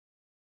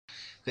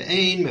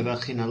Ve'ein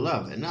mevachin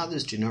alav, and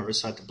others do not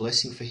recite the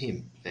blessing for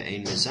him.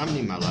 Ve'ein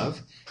mezamnim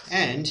alav,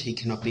 and he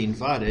cannot be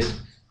invited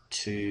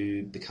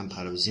to become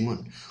part of a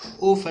zimun.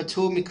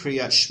 Ufatur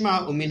mikriyat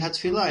shma umin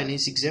hatfilah, and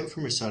he's exempt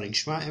from reciting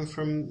shma and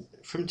from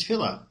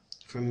tefillah,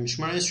 from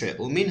Shema Yisrael,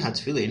 umin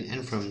hatfilin,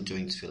 and from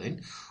doing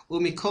tefillin,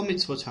 umikol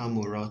mitzvot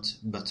ha'amurot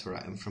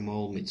b'Torah, and from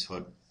all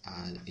mitzvot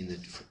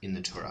in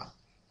the Torah.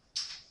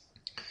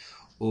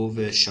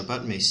 Over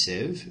Shabbat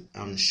Mesev,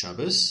 on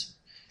Shabbos,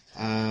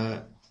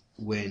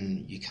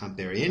 when you can't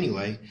bury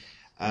anyway,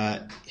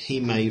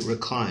 he may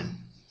recline.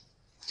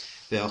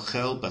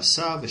 Ve'ochel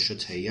basar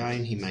ve'shotei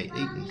yain, he may eat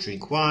and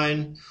drink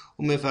wine.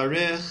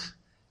 Umevarech,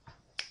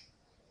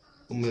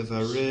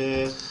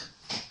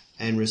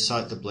 and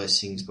recite the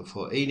blessings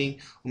before eating.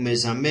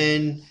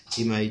 Umezamen,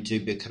 he may do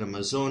Birkat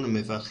Hamazon.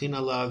 Umevachin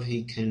alav,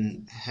 he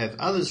can have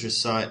others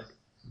recite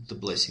the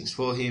blessings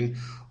for him.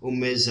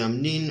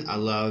 Umezamnin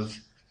alav,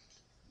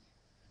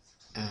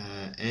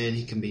 and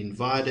he can be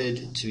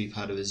invited to be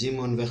part of a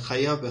zimun.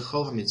 Vechayav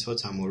bechol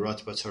hamitzvot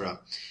hamurat b'Torah,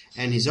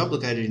 and he's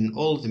obligated in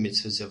all the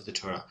mitzvahs of the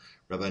Torah.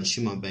 Rabban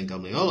Shimon ben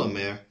Gamliel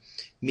omer,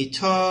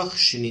 mitoch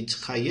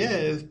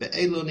shenitchayev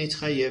be'elo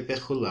nitchayev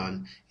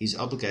bechulan. He's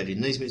obligated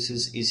in these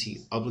mitzvahs. Is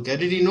he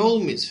obligated in all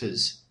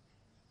mitzvahs?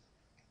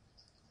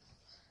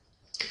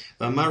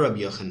 V'amar Rabbi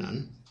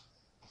Yochanan,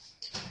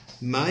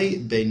 mai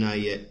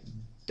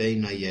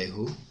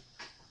beinayehu.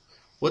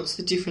 What's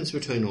the difference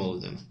between all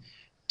of them?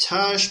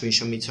 Tash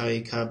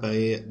mishamitayika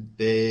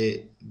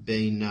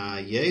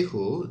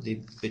beinayehu.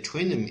 The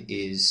between them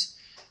is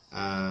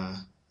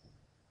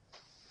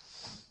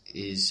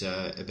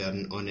about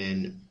an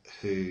onen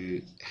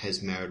who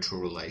has marital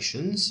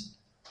relations.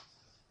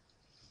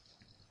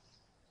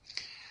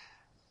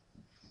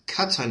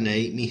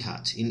 Katane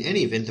mihat. In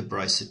any event, the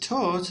Brisa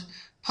taught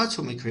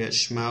patur mikriyat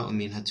shma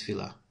umin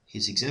hatfilah.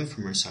 He's exempt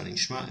from reciting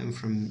shma and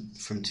from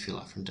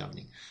tefillah, from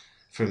davening,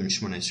 from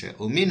Shemona Yisrael.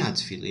 Umin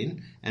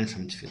hatfilin, and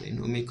from tefillin.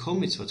 Umikol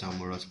mitzvot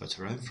ha'amurot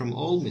b'Torah, from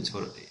all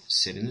mitzvot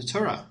said in the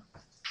Torah.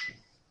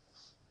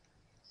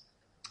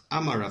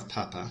 Amar Rav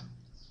Papa.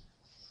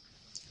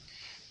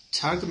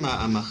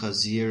 Targma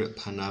amachazir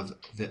panav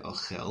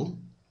ve'ochel.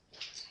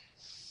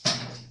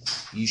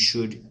 You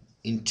should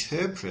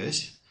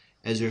interpret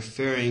as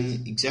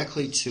referring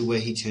exactly to where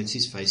he turns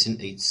his face and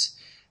eats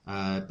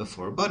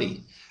before a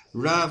body.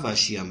 Rav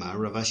Ashi Amar,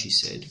 Rav Ashi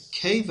said,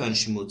 Kevan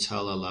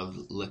shemutal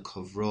alav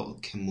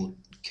lekovro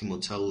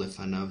kemutal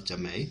lefanav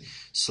dameh.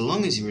 So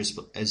long as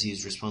he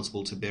is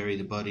responsible to bury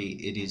the body,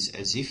 it is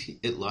as if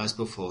it lies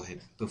before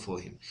him.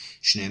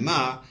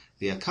 Shneimar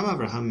v'yakam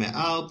Avraham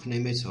me'al pnei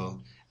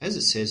meto. As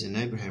it says, and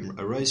Abraham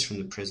arose from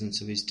the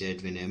presence of his dead,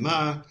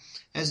 v'ne'emar,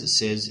 as it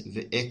says,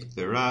 ve'ek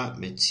bera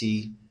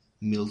meti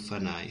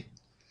milfanai,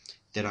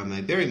 that I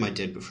may bury my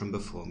dead from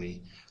before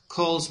me.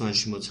 Calls man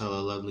shemutal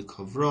alav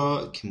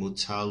likovro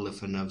kimutal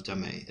lefanav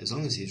dameh. As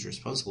long as he is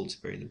responsible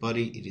to bury the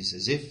body, it is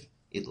as if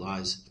it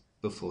lies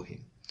before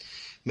him.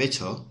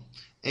 Meto,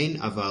 ein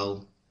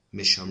aval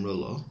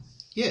meshamrolo.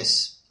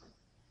 Yes.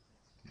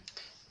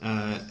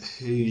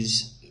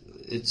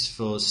 It's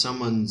for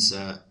someone's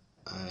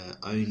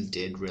own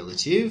dead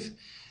relative,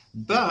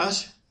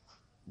 but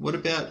what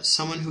about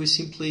someone who is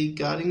simply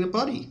guarding the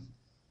body?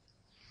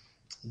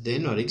 They're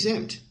not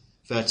exempt.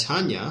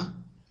 Vatanya,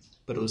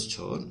 but it was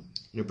taught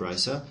in a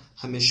brisa,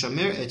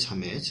 hameshamer et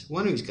hamet,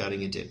 one who is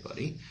guarding a dead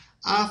body,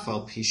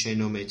 afal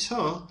pisheno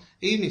meto,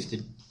 even if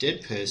the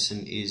dead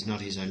person is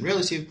not his own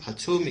relative,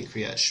 patur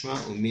mikriyat shma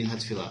umin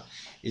hatfilah,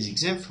 is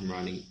exempt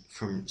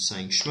from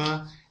saying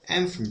shma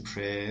and from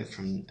prayer,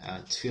 from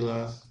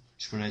tefillah,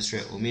 Shemona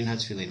Yisrael, umin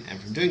hatfilin,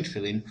 and from doing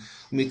tefillin,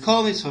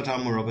 umikol mitzvot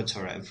ha'amurot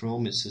b'Torah, and from all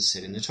mitzvahs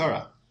said in the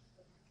Torah.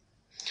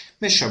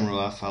 Meshamru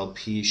afal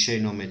pi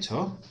sheino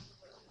meto.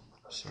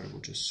 Sorry, we'll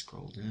just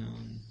scroll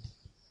down.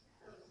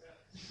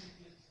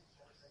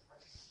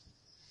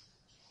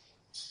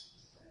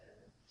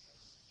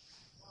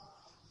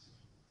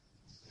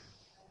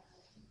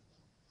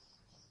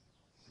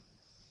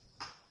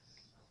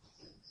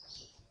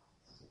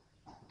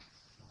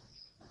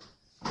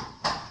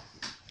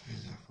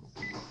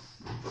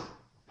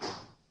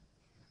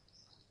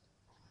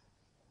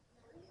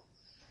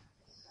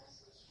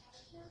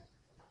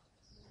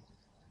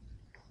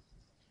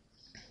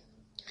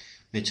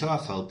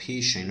 Metoafal pi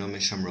sheino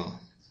meshamro.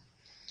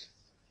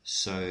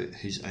 So,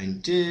 whose own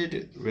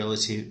dead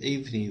relative,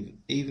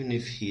 even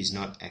if he is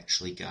not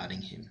actually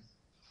guarding him.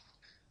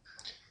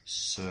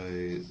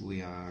 So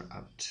we are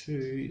up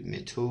to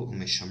meto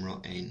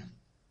umeshamro ein.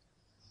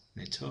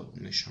 Meto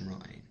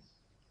umeshamro ein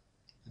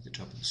at the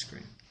top of the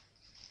screen.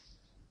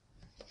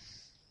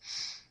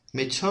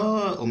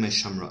 Meto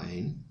umeshamro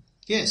ein.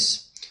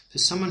 Yes, for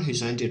someone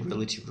whose own dead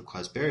relative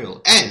requires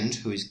burial and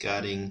who is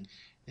guarding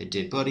a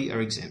dead body are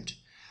exempt.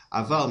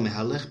 Aval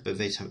mehalech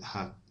bevet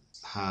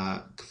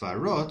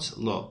ha-kvarot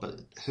lo, but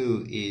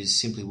who is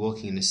simply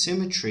walking in a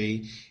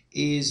cemetery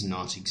is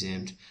not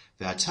exempt.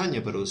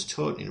 Ve'atanya, but it was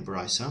taught in a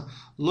brisa,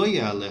 lo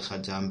ya'alech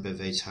adam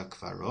bevet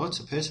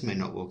ha-kvarot, a person may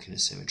not walk in a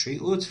cemetery,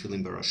 or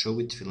tefillin barasho,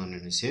 with tefillin on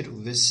his head,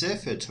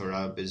 ve'sefer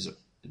Torah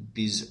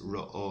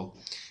bizro'o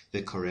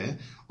vekoreh,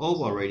 all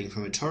while reading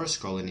from a Torah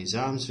scroll in his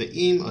arms,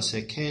 ve'im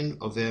oseken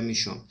over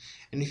mishum,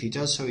 and if he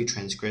does so, he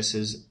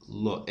transgresses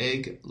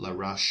lo'eg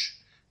larash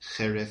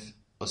cheref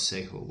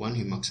osehu, one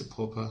who mocks a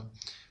pauper,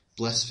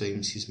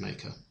 blasphemes his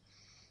maker.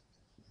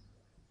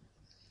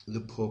 The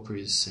pauper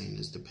is seen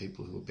as the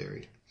people who are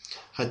buried.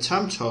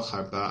 Hatam toch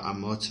arba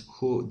amot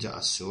hu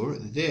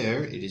da'asur,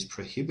 there it is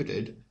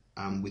prohibited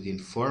within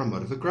 4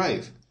 amot of a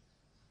grave.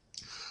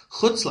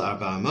 Chutz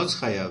la'arba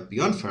amot chayav,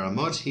 beyond 4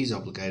 amot, he's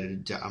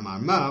obligated.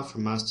 Da'amar ma, for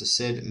Master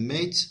said,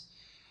 met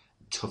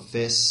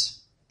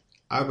tofes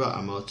arba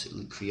amot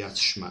l'kriyat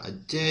shma,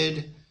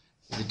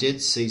 the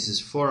dead seizes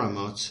 4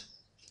 amot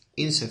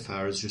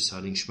insofar as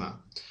reciting Shema.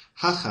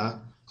 Hacha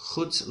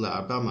chutz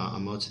la'arba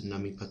amot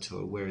nami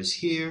patur, whereas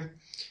here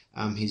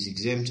he's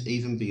exempt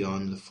even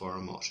beyond the 4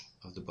 amot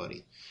of the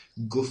body.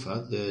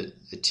 Gufa, the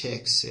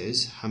text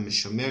says,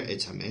 Hamishomer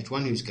et hamet,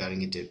 one who's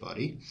guarding a dead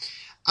body.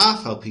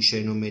 Afal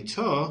pisheno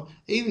meto,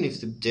 even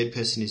if the dead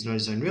person is not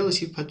his own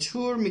relative,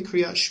 patur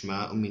mikriyat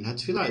shma umin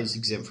hatfilah, is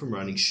exempt from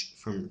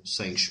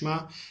saying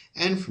Shema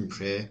and from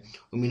prayer,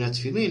 umin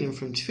hatfilin, and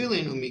from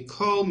tefillin,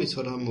 umikol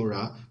mitzvot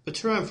hamura, but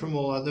from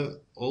all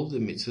the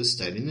mitzvahs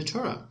stated in the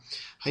Torah.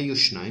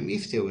 Hayushnaim,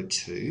 if there were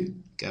 2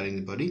 guarding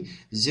the body,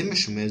 ze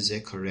meshomer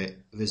ze koreh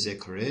veze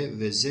koreh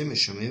veze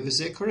meshomer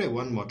veze koreh,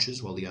 one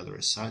watches while the other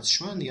recites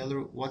Shema, and the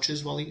other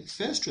watches while he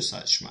first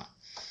recites Shema,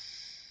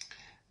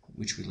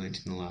 which we learned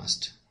in the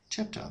last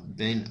chapter.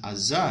 Ben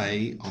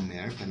Azai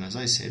Omer, Ben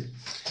Azai said,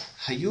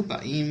 Hayu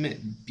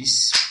ba'im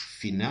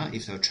bisfina,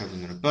 if they were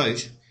traveling on a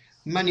boat,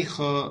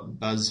 manicho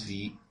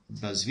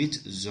bazvit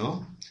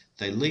zo,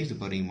 they leave the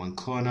body in one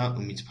corner,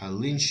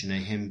 umitpalin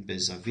shnehem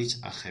bezavit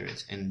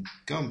acheret, and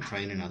go and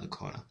pray in another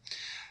corner.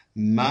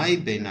 Mai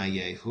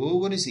benayehu,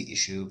 what is the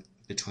issue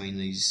between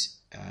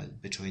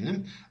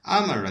them?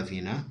 Amar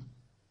Ravina,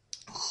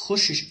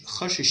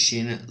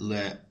 choshishin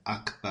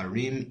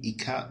le'akbarim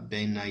ika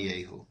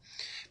benayehu.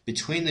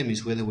 Between them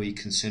is whether we're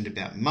concerned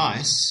about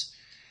mice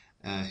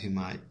who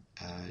might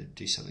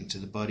do something to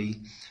the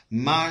body.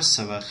 Mar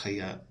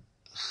savachaya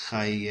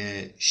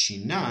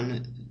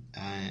shinan,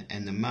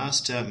 and the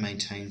master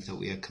maintains that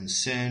we are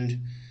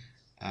concerned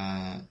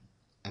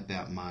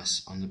about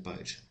mice on the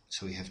boat,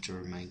 so we have to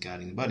remain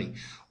guarding the body.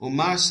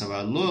 Umar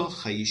sava lo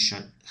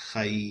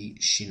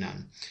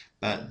shinan,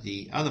 but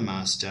the other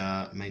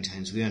master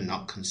maintains we are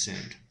not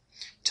concerned.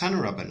 Tana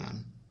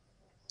Rabbanan,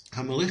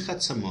 hamolichat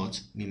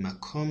samot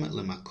mimakom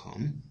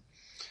lemakom,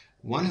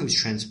 one who is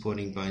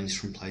transporting bones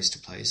from place to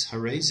place,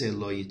 hareze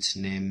lo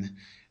yitnem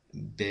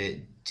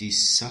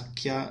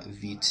bedisakya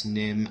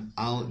vitnem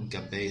al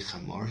gabe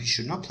chamor, he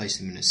should not place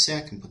them in a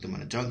sack and put them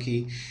on a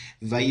donkey,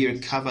 vayir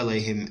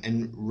kavalehim,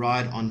 and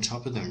ride on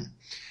top of them.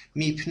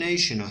 Mipnei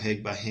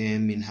shenoheg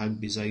bahem minhag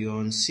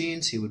bizayon,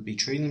 since he would be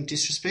treating them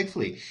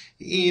disrespectfully.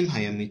 Im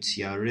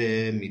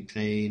hayamityare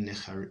mipnei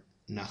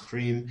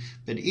nachrim,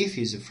 but if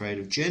he's afraid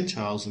of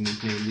Gentiles, or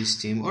mipnei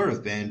listim, or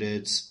of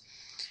bandits,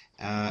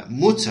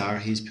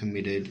 mutar, he's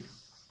permitted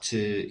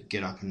to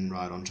get up and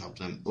ride on top of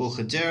them.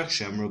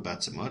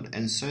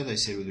 And so they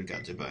said with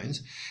regard to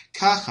bones.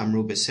 Kach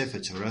amru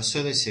b'sefer Torah,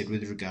 so they said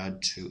with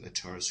regard to a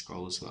Torah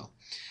scroll as well.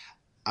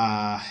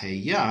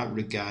 Aheya,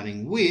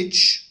 regarding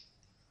which,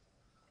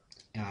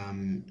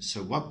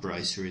 so what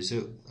bracer is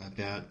it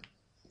about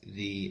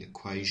the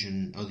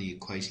equation, or the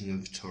equating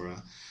of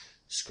Torah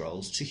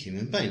scrolls to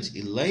human beings?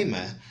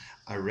 Ilema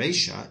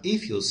aresha,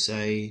 if you'll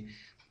say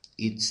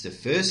it's the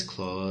first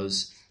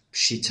clause,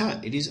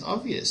 pshita, it is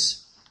obvious.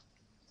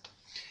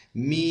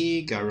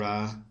 Mi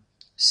gara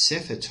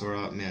sefer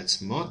Torah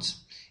me'atzmot,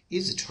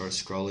 is the Torah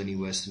scroll any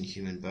worse than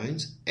human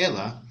bones?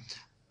 Ella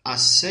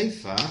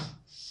asefa,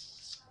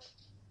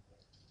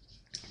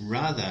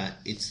 rather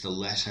it's the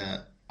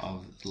latter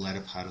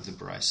part of the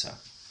brisa,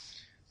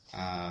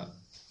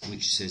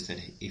 which says that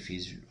if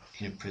he's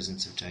in a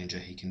presence of danger,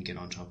 he can get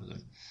on top of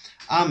them.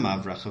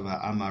 Amav Rachava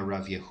Amar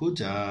Rav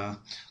Yehuda,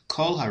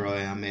 Kol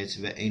Haroy Amet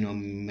Ve'eno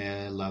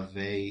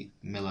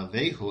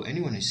Melavehu,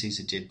 anyone who sees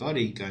a dead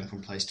body going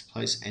from place to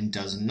place and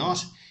does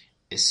not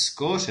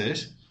escort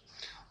it,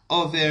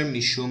 Over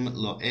Mishum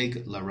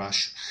Loeg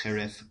Larash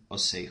Cheref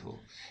Osehu,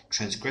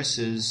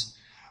 transgresses,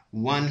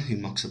 one who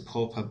mocks a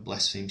pauper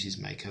blasphemes his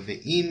maker.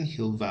 Ve'im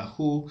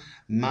hilvahu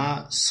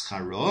ma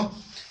scharo,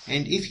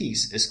 and if he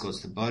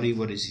escorts the body,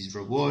 what is his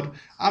reward?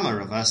 Amar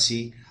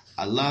Ravasi,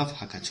 alav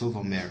hakatuv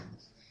omer,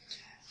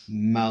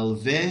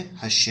 malve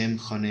Hashem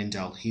chonen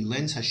dal, he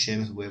lends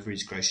Hashem whoever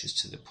is gracious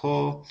to the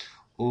poor,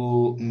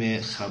 u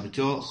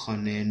mechabdo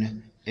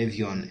chonen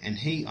evyon, and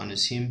he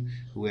honors him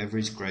whoever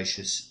is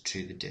gracious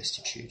to the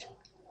destitute.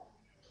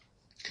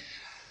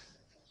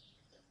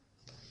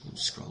 We'll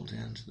scroll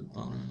down to the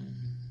bottom.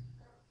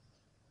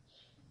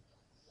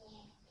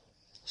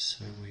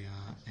 So we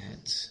are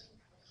at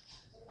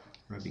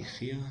Rabbi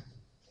Chia,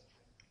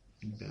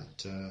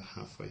 about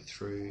halfway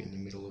through in the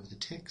middle of the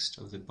text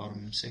of the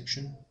bottom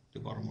section, the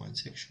bottom line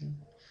section.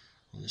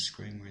 On the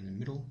screen we're in the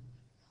middle.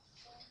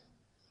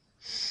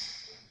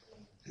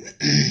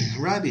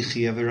 Rabbi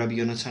Chia v'Rabbi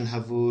Yonatan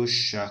havu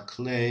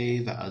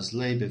shaklei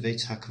v'azlei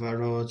beveit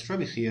hakvarot.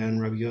 Rabbi Chia and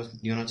Rabbi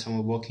Yonatan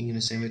were walking in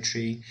a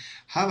cemetery.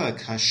 Hava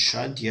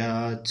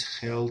kashadya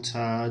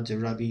tchelta de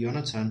Rabbi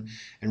Yonatan,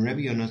 and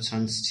Rabbi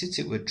Yonatan's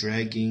tzitzit were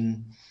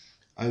dragging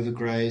over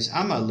graves.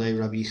 Amalei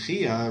Rabbi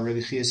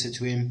Chia said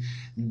to him,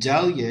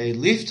 Dalye,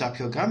 lift up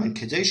your garment,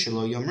 kadesh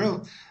lo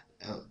yomru,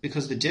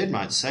 because the dead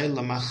might say,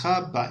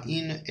 Lamacha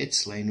ba'in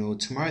etzleinu,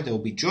 tomorrow they will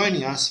be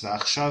joining us,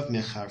 va'achshav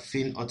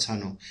mecharfin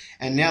otanu,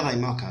 and now they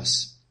mock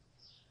us.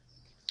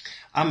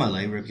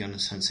 Amalei, Rabbi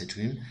Yonatan said to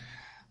him,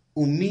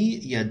 Umi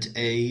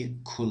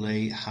yad'ei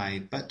kulei hai,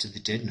 but do the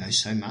dead know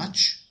so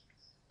much?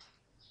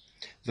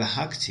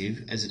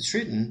 V'haktiv, as it's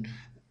written,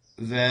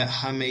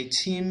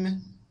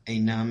 v'hametim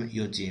einam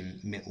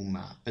yodim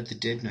me'uma, but the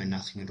dead know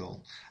nothing at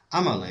all.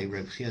 Amalei,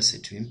 Reb Chia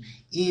said to him,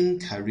 Im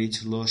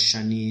karit lo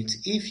shanit,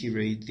 if you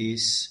read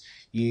this,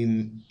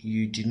 you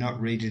did not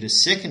read it a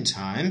second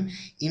time.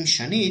 Im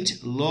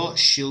shanit lo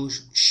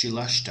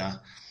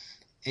shilashta,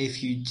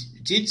 if you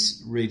did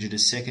read it a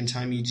second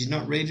time, you did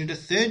not read it a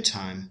third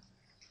time,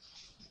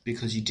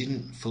 because you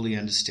didn't fully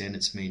understand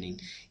its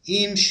meaning.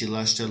 Im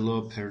shilashta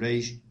lo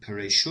pereshu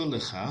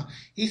lecha,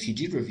 if you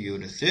did review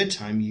it a third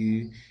time,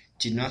 you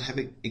did not have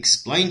it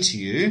explained to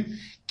you.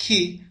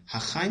 Ki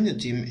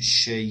hachaynadim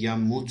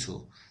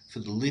sheyamutu, for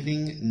the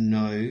living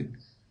know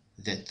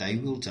that they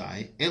will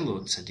die.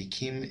 Elo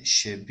tzadikim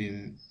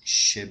shebe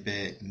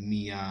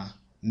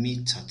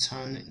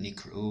mitatan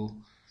nikru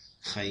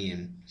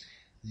chayim.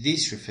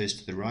 This refers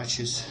to the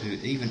righteous who,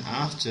 even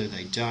after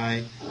they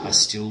die, are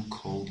still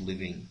called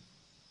living.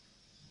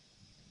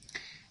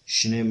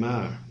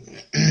 Shneimar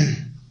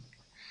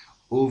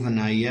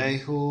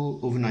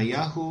Uvnayahu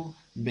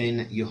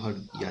ben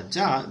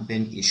Yehoyada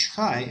ben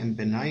Ishchai, and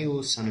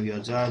Benayu son of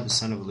Yoda, the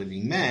son of a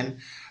living man,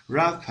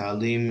 Rav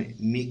Palim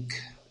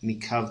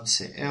Mikav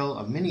Tze'el,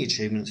 of many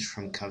achievements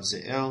from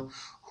Kavze'el,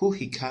 Hu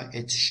Hika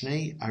et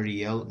Shnei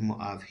Ariel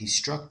Moav, he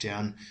struck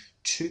down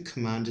 2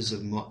 commanders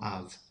of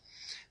Moav.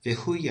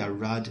 Vehu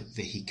Yarad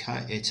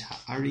Vehika et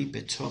Ha'ari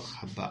betoch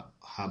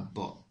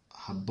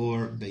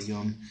habor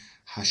beyom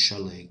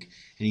hashaleg,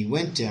 and he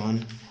went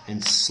down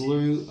and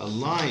slew a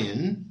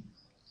lion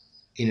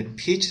in a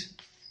pit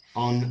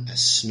on a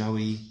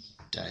snowy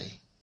day.